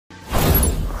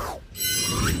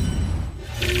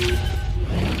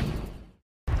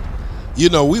You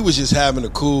know, we was just having a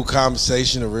cool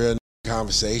conversation, a real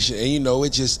conversation, and you know,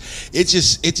 it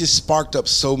just sparked up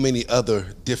so many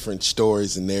other different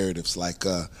stories and narratives. Like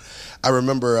I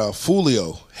remember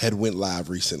Foolio had went live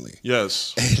recently.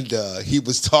 Yes. And he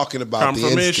was talking about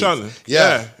confirmation. The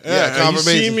Yeah, confirmation. You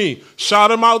see me.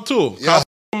 Shout him out too. Yeah.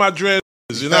 My dreads,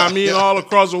 you know what I mean? Yeah. All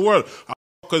across the world.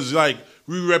 Because like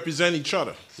we represent each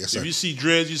other. Yes, sir. If you see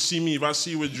dreads, you see me. If I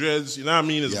see you with dreads, you know what I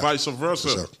mean? It's vice versa.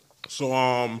 Sure. So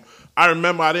I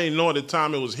remember I didn't know at the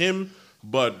time it was him,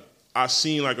 but I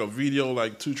seen like a video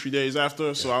like 2-3 days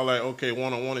after. So I was like, okay,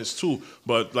 1-on-1 is 2.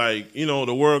 But like, you know,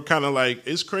 the word kind of like,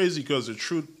 it's crazy because the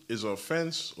truth is an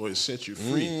offense or it sets you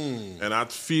free. And I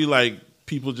feel like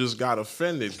people just got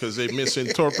offended because they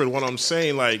misinterpret what I'm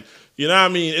saying. Like, you know what I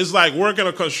mean? It's like working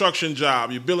a construction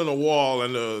job. You're building a wall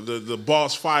and the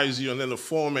boss fires you and then the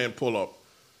foreman pull up.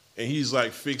 And he's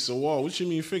like, fix the wall. What you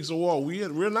mean fix the wall?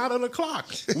 We're not on the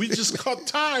clock. We just cut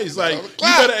ties. Like, you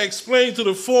better explain to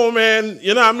the foreman,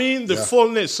 you know what I mean? The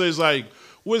fullness. So it's like,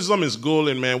 wisdom is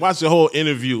golden, man. Watch the whole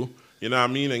interview, you know what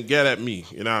I mean? And get at me,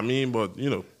 you know what I mean? But, you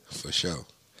know. For sure.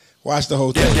 Watch the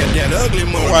whole thing. That Ugly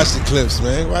Money. Watch the clips,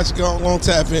 man. Watch, go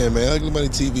tap in, man. Ugly Money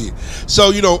TV.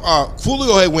 So, you know,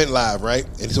 Foolio had went live, right?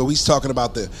 And so he's talking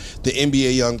about the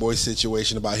NBA YoungBoy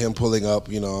situation, about him pulling up,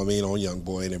 you know what I mean, on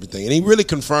YoungBoy and everything. And he really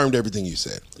confirmed everything you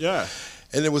said. Yeah.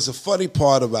 And there was a funny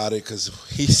part about it because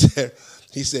he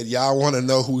said, y'all want to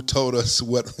know who told us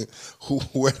where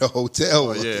the hotel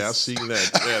was. Oh, yeah, I seen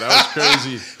that. Yeah, that was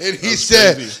crazy. And he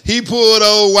said he pulled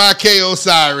old YK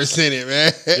Osiris in it,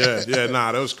 man.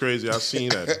 That was crazy. I seen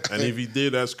that. And if he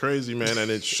did, that's crazy, man.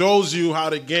 And it shows you how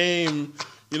the game,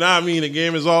 you know what I mean, the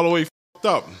game is all the way fucked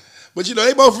up. But, you know,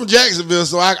 they both from Jacksonville,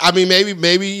 so I mean,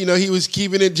 maybe, you know, he was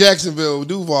keeping it Jacksonville,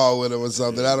 Duval with him or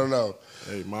something. I don't know.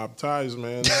 Hey, mob ties,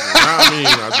 man. You know what I mean?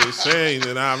 I'm just saying,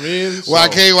 you know what I mean? So,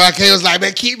 YK was like,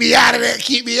 man, keep me out of there.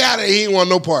 Keep me out of there. He ain't want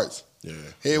no parts. Yeah.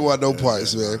 He ain't want no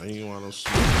parts, man. He ain't want no.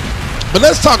 But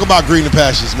let's talk about greener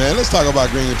pastures, man. Let's talk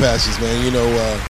about greener pastures, man. You know,